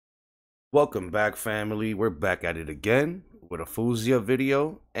Welcome back, family. We're back at it again with a Faouzia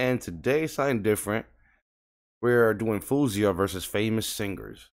video, and today something different. We're doing Faouzia versus famous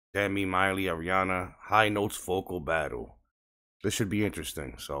singers. Demi, Miley, Ariana, high notes vocal battle. This should be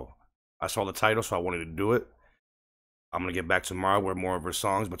interesting. So I saw the title, so I wanted to do it. I'm gonna get back tomorrow with more of her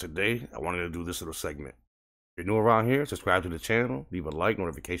songs, but today I wanted to do this little segment. If you're new around here, subscribe to the channel, leave a like,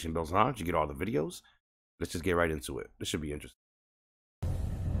 notification bells on, so you get all the videos. Let's just get right into it. This should be interesting.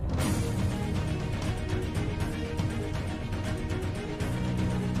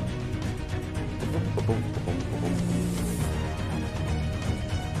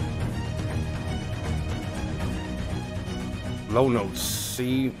 Low notes,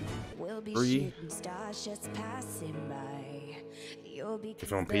 C3.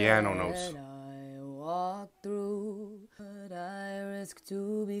 It's on piano notes. I walk through, but I risk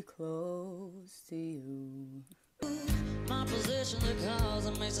to be close to you. My position, the cause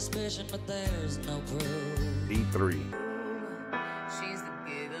of my suspicion, but there's no proof. D3. She's the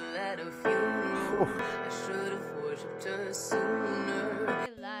giggle at a funeral. I should have worshipped her sooner.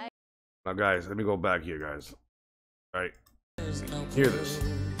 Now, guys, let me go back here, guys. All right, No hear this.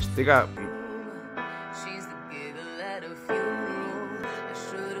 They got. She's the giggle at a funeral. I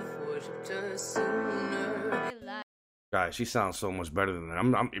should have worshipped her sooner. Guys, she sounds so much better than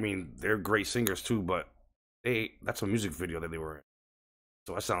them. I mean, they're great singers too, but that's a music video that they were in.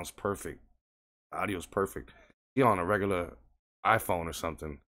 So that sounds perfect. The audio's perfect. You're on a regular iPhone or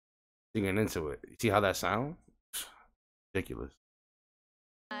something, singing into it. You see how that sounds? Ridiculous.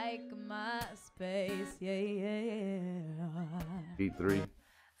 Like my space, yeah. D3.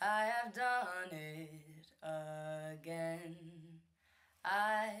 I have done it again.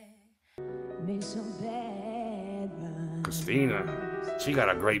 I made some bad runs. Christina, she got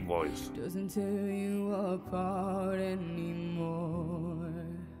a great voice. Doesn't tear you apart anymore.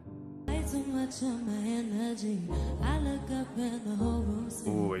 So much of my energy. I look up and the whole room's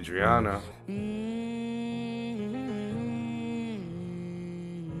Ooh, Adriana.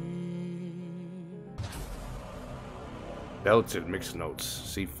 Belted mixed notes,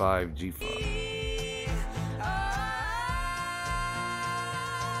 C5, G5.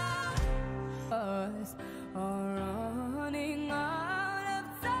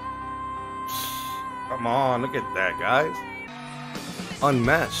 Come on, look at that, guys.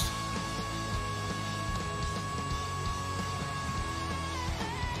 Unmatched.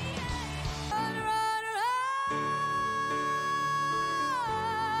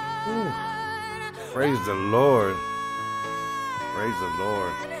 Ooh. Praise the Lord. Praise the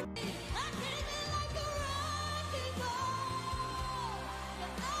Lord.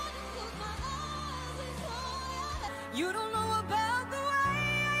 You don't know about the way I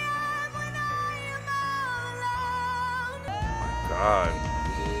am when I am alone. God.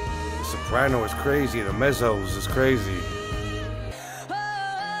 The soprano is crazy. The mezzos is crazy.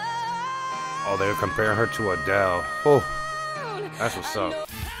 Oh, they're comparing her to Adele. Oh, that's what's up.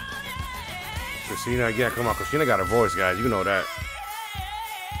 Christina, yeah, come on. Christina got a voice, guys. You know that.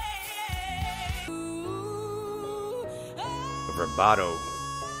 The vibrato.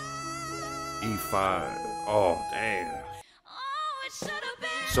 E5. Oh, damn.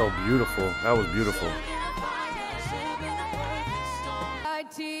 So beautiful. That was beautiful.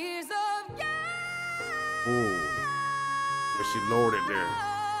 Ooh. But she lowered it there.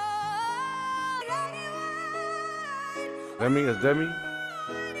 Demi? Is Demi?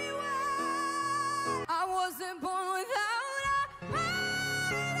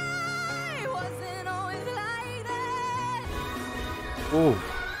 Ooh,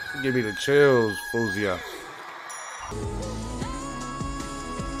 give me the chills, Faouzia.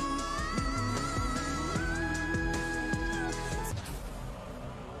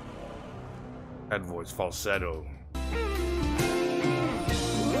 That voice falsetto.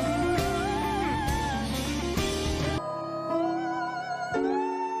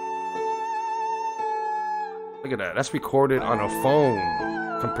 Look at that. That's recorded on a phone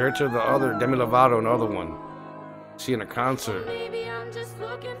compared to the other Demi Lovato and the other one. She in a concert. Maybe I'm just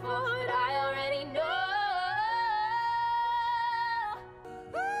looking for what I already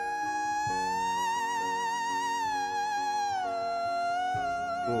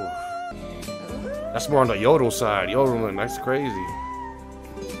Ooh. That's more on the yodel side. Yodeling, that's crazy.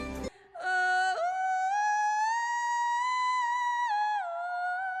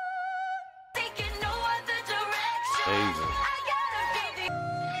 Amazing.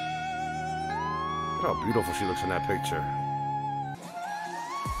 Look how beautiful she looks in that picture.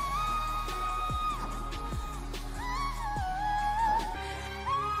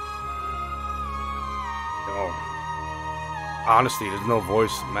 Oh, Honestly, there's no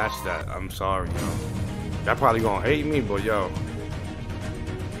voice match that. I'm sorry, yo. Y'all probably gonna hate me, but yo.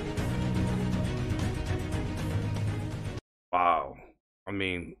 Wow. I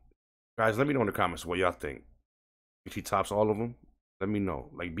mean, guys, let me know in the comments what y'all think. If she tops all of them, let me know.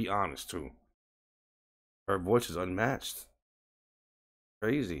 Like, be honest too. Her voice is unmatched.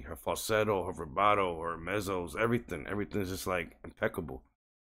 Crazy. Her falsetto, her vibrato, her mezzos, everything. Everything's just like impeccable.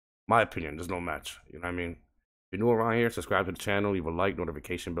 My opinion, there's no match. You know what I mean? If you're new around here, subscribe to the channel, leave a like,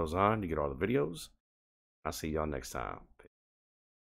 notification bells on, you get all the videos. I'll see y'all next time.